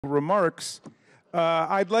remarks.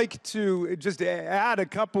 I'd like to just add a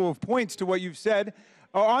couple of points to what you've said.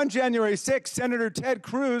 On January 6th, Senator Ted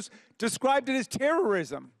Cruz described it as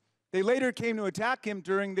terrorism. They later came to attack him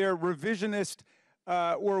during their revisionist,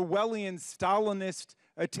 Orwellian, Stalinist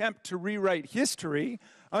attempt to rewrite history.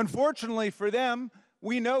 Unfortunately for them,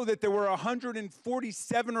 we know that there were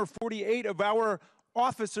 147 or 48 of our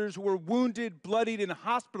officers who were wounded, bloodied, and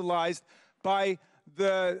hospitalized by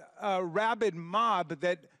the rabid mob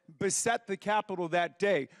that beset the Capitol that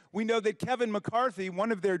day. We know that Kevin McCarthy,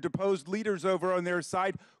 one of their deposed leaders over on their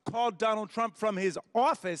side, called Donald Trump from his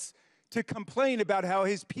office to complain about how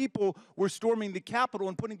his people were storming the Capitol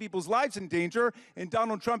and putting people's lives in danger. And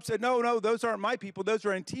Donald Trump said, no, those aren't my people, those are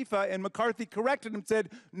Antifa. And McCarthy corrected him and said,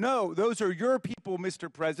 no, those are your people,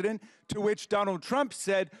 Mr. President. To which Donald Trump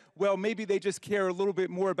said, well, maybe they just care a little bit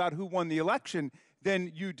more about who won the election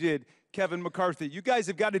than you did, Kevin McCarthy. You guys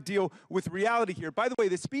have got to deal with reality here. By the way,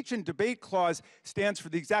 the speech and debate clause stands for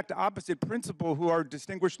the exact opposite principle who our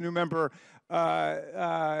distinguished new member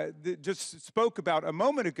just spoke about a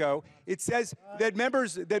moment ago. It says that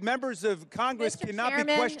members of Congress cannot be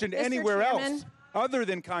questioned anywhere else other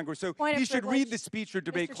than Congress. So he should read the speech or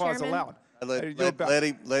debate clause aloud.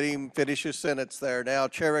 Let him finish his sentence there. Now,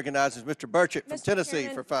 Chair recognizes Mr. Burchett from Tennessee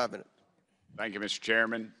for 5 minutes. Thank you, Mr.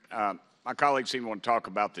 Chairman. My colleagues even want to talk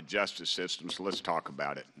about the justice system, so let's talk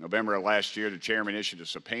about it. November of last year, the chairman issued a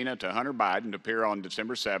subpoena to Hunter Biden to appear on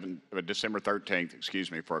December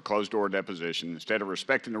 13th, for a closed-door deposition. Instead of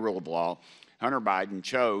respecting the rule of law, Hunter Biden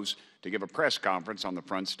chose to give a press conference on the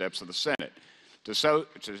front steps of the Senate.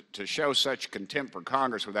 To show such contempt for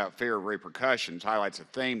Congress without fear of repercussions highlights a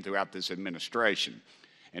theme throughout this administration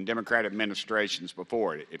and Democrat administrations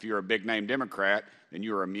before it. If you're a big-name Democrat, then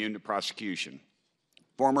you are immune to prosecution.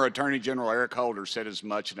 Former Attorney General Eric Holder said as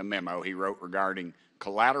much in a memo he wrote regarding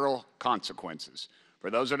collateral consequences.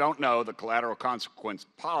 For those that don't know, the collateral consequence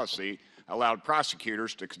policy allowed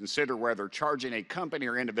prosecutors to consider whether charging a company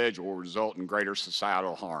or individual will result in greater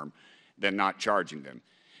societal harm than not charging them.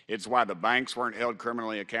 It's why the banks weren't held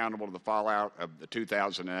criminally accountable to the fallout of the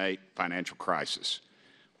 2008 financial crisis.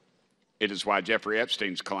 It is why Jeffrey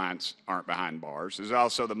Epstein's clients aren't behind bars. It's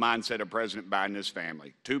also the mindset of President Biden and his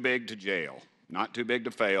family. Too big to jail. Not too big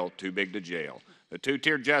to fail, too big to jail. The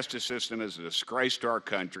two-tier justice system is a disgrace to our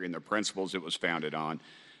country and the principles it was founded on.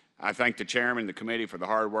 I thank the chairman and the committee for the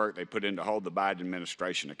hard work they put in to hold the Biden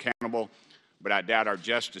administration accountable, but I doubt our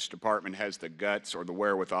Justice Department has the guts or the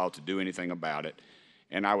wherewithal to do anything about it.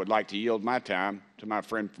 And I would like to yield my time to my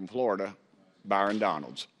friend from Florida, Byron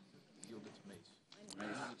Donalds.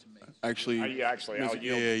 Actually, I'll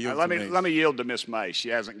yield. Let me yield to Miss May. She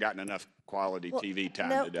hasn't gotten enough quality TV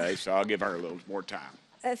time today, so I'll give her a little more time.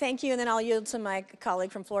 Thank you, and then I'll yield to my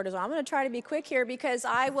colleague from Florida as well. I'm going to try to be quick here because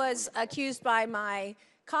I was accused by my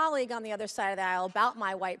colleague on the other side of the aisle about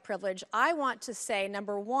my white privilege. I want to say,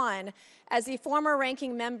 number one, as the former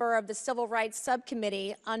ranking member of the Civil Rights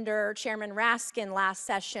Subcommittee under Chairman Raskin last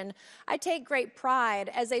session, I take great pride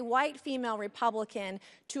as a white female Republican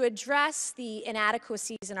to address the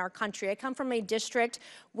inadequacies in our country. I come from a district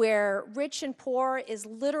where rich and poor is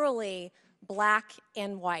literally black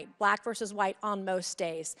and white, black versus white on most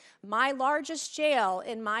days. My largest jail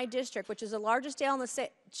in my district, which is the largest jail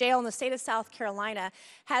in the state of South Carolina,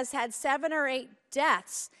 has had 7 or 8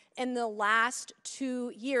 deaths in the last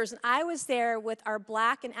 2 years. And I was there with our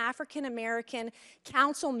black and African American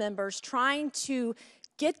council members trying to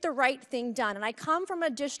get the right thing done. And I come from a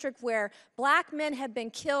district where black men have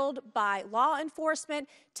been killed by law enforcement,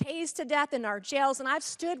 tased to death in our jails, and I've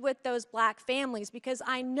stood with those black families because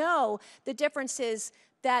I know the differences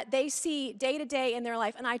that they see day to day in their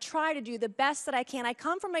life, and I try to do the best that I can. I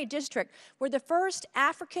come from a district where the first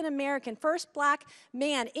African American, first black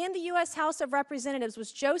man in the U.S. House of Representatives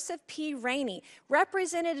was Joseph P. Rainey,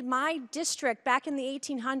 represented my district back in the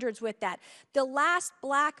 1800s with that. The last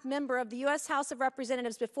black member of the U.S. House of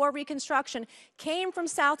Representatives before Reconstruction came from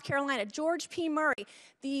South Carolina, George P. Murray,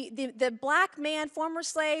 the black man, former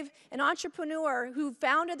slave and entrepreneur who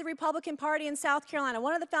founded the Republican Party in South Carolina.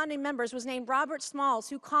 One of the founding members was named Robert Smalls,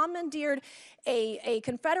 who commandeered a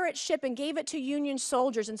Confederate ship and gave it to Union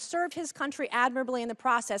soldiers and served his country admirably in the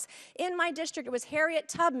process. In my district, it was Harriet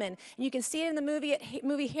Tubman, and you can see it in the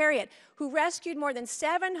movie Harriet, who rescued more than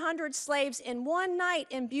 700 slaves in one night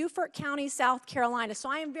in Beaufort County, South Carolina.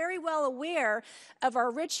 So I am very well aware of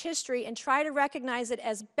our rich history and try to recognize it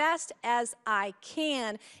as best as I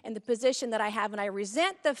can in the position that I have, and I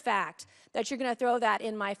resent the fact that you're going to throw that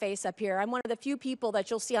in my face up here. I'm one of the few people that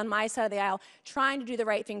you'll see on my side of the aisle trying to do the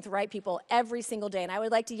right thing for the right people every single day, and I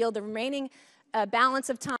would like to yield the remaining balance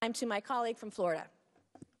of time to my colleague from Florida.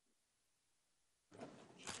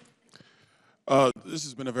 This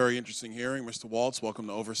has been a very interesting hearing. Mr. Waltz, welcome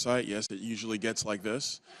to Oversight. Yes, it usually gets like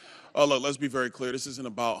this. Look, let's be very clear. This isn't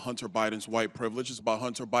about Hunter Biden's white privilege. It's about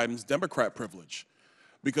Hunter Biden's Democrat privilege.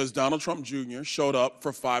 Because Donald Trump Jr. showed up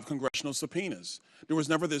for 5 congressional subpoenas. There was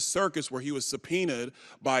never this circus where he was subpoenaed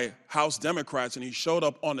by House Democrats and he showed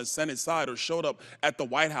up on the Senate side or showed up at the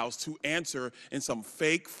White House to answer in some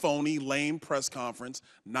fake, phony, lame press conference,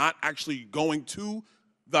 not actually going to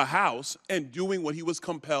the House and doing what he was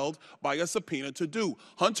compelled by a subpoena to do.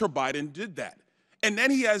 Hunter Biden did that. And then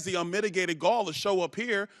he has the unmitigated gall to show up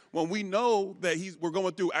here when we know that we're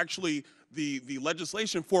going through actually the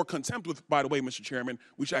legislation for contempt, with, by the way, Mr. Chairman,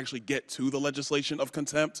 we should actually get to the legislation of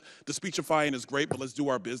contempt. The speechifying is great, but let's do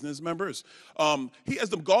our business, members. He has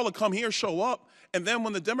the gall to come here, show up, and then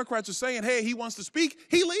when the Democrats are saying, hey, he wants to speak,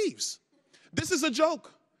 he leaves. This is a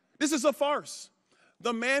joke. This is a farce.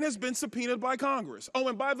 The man has been subpoenaed by Congress. Oh,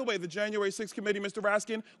 and by the way, the January 6th committee, Mr.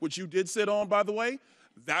 Raskin, which you did sit on, by the way,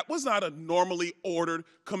 that was not a normally ordered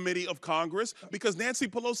committee of Congress because Nancy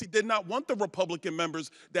Pelosi did not want the Republican members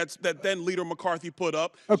that then Leader McCarthy put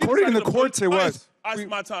up. According to the courts, it was.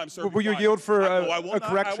 My time, sir. Will you yield for a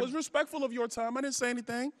correction? I was respectful of your time. I didn't say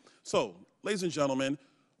anything. So, ladies and gentlemen,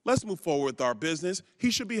 let's move forward with our business. He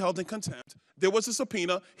should be held in contempt. There was a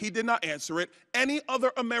subpoena. He did not answer it. Any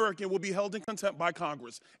other American will be held in contempt by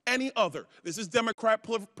Congress. Any other. This is Democrat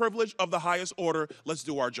privilege of the highest order. Let's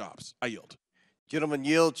do our jobs. I yield. Gentleman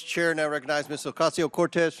yields. Chair now recognizes Ms.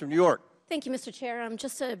 Ocasio-Cortez from New York. Thank you, Mr. Chair.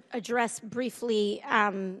 Just to address briefly,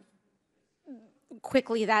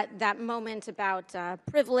 quickly, that moment about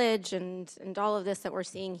privilege and all of this that we're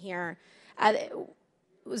seeing here. It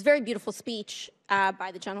was a very beautiful speech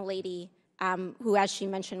by the gentlelady who, as she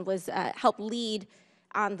mentioned, was helped lead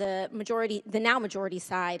on the now majority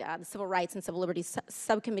side, the Civil Rights and Civil Liberties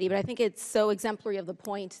Subcommittee. But I think it's so exemplary of the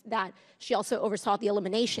point that she also oversaw the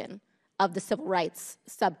elimination of the Civil Rights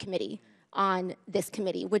Subcommittee on this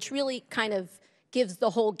committee, which really kind of gives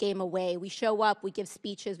the whole game away. We show up, we give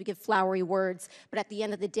speeches, we give flowery words, but at the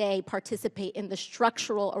end of the day, participate in the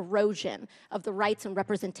structural erosion of the rights and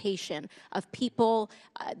representation of people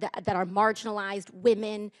that are marginalized,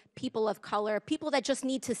 women, people of color, people that just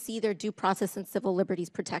need to see their due process and civil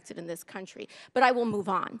liberties protected in this country. But I will move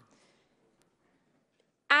on.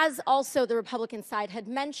 As also the Republican side had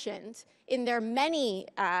mentioned in their many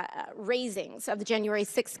raisings of the January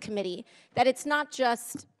 6th committee, that it's not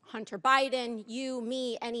just Hunter Biden, you,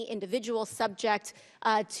 me, any individual subject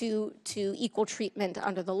to equal treatment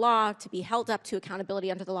under the law, to be held up to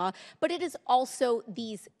accountability under the law, but it is also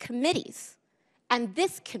these committees and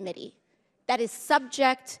this committee that is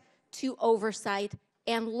subject to oversight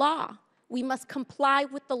and law. We must comply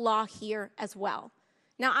with the law here as well.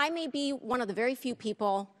 Now, I may be one of the very few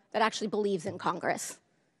people that actually believes in Congress,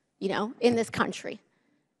 in this country.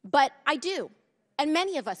 But I do, and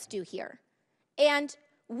many of us do here. And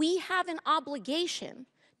we have an obligation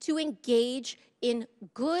to engage in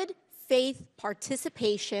good faith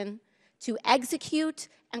participation to execute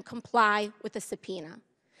and comply with a subpoena.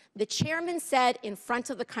 The chairman said in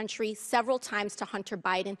front of the country several times to Hunter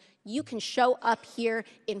Biden, you can show up here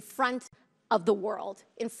in front of the world,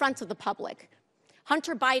 in front of the public.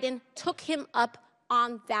 Hunter Biden took him up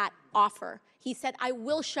on that offer. He said, I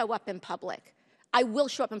will show up in public. I will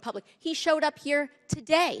show up in public. He showed up here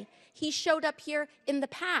today. He showed up here in the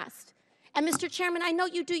past. And Mr. Chairman, I know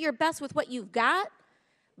you do your best with what you've got,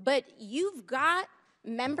 but you've got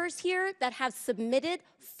members here that have submitted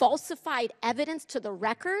falsified evidence to the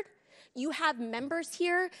record. You have members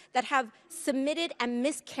here that have submitted and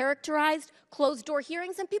mischaracterized closed-door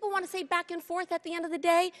hearings, and people want to say back and forth at the end of the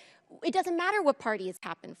day, it doesn't matter what party it's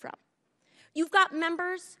happened from. You've got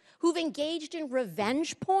members who've engaged in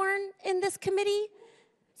revenge porn in this committee.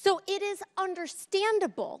 So it is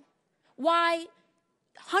understandable why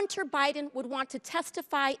Hunter Biden would want to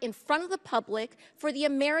testify in front of the public for the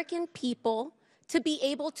American people to be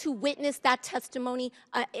able to witness that testimony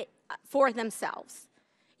for themselves.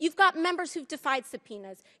 You've got members who've defied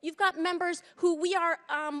subpoenas. You've got members who we are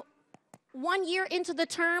 1 year into the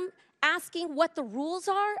term asking what the rules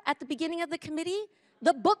are at the beginning of the committee.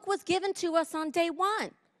 The book was given to us on day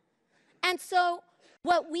one. And so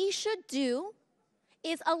what we should do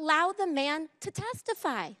is allow the man to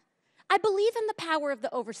testify. I believe in the power of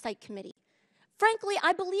the Oversight Committee. Frankly,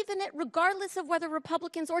 I believe in it regardless of whether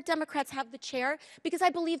Republicans or Democrats have the chair, because I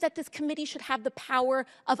believe that this committee should have the power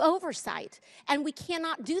of oversight. And we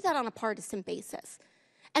cannot do that on a partisan basis.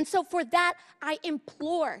 And so for that, I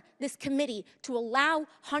implore this committee to allow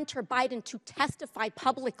Hunter Biden to testify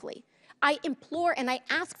publicly. I implore and I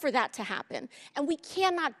ask for that to happen. And we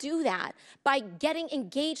cannot do that by getting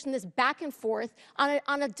engaged in this back and forth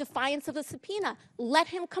on a defiance of the subpoena. Let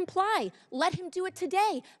him comply. Let him do it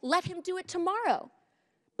today. Let him do it tomorrow.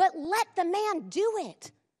 But let the man do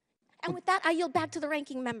it. And with that, I yield back to the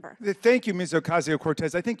ranking member. Thank you, Ms.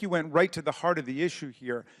 Ocasio-Cortez. I think you went right to the heart of the issue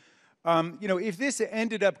here. You know, if this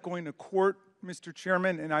ended up going to court, Mr.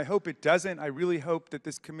 Chairman, and I hope it doesn't, I really hope that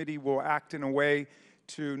this committee will act in a way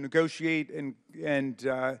to negotiate and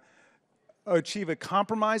achieve a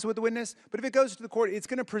compromise with the witness. But if it goes to the court, it's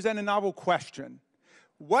going to present a novel question.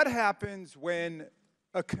 What happens when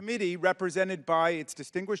a committee represented by its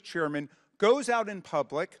distinguished chairman goes out in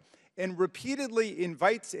public and repeatedly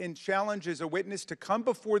invites and challenges a witness to come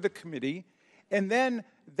before the committee, and then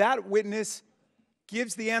that witness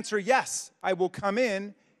gives the answer, yes, I will come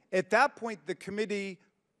in? At that point, the committee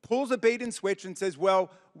pulls a bait and switch and says,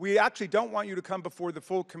 well, we actually don't want you to come before the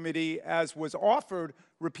full committee as was offered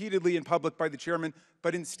repeatedly in public by the chairman,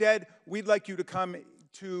 but instead, we'd like you to come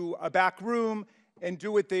to a back room and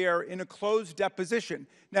do it there in a closed deposition.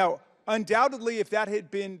 Now, undoubtedly, if that had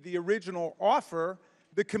been the original offer,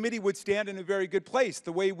 the committee would stand in a very good place,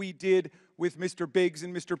 the way we did with Mr. Biggs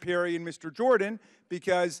and Mr. Perry and Mr. Jordan,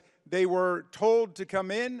 because they were told to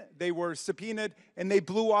come in, they were subpoenaed, and they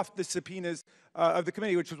blew off the subpoenas of the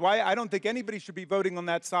committee, which is why I don't think anybody should be voting on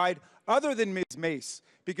that side other than Ms. Mace,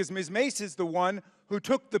 because Ms. Mace is the one who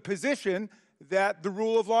took the position that the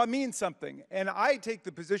rule of law means something. And I take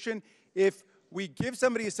the position, if we give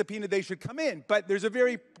somebody a subpoena, they should come in. But there's a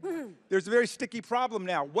very sticky problem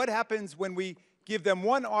now. What happens when we give them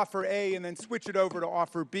one offer A and then switch it over to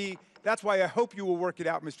offer B? That's why I hope you will work it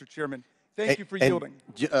out, Mr. Chairman. Thank you for yielding.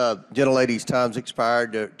 Gentlelady's time's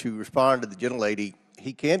expired. To respond to the gentlelady,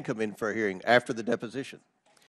 he can come in for a hearing after the deposition.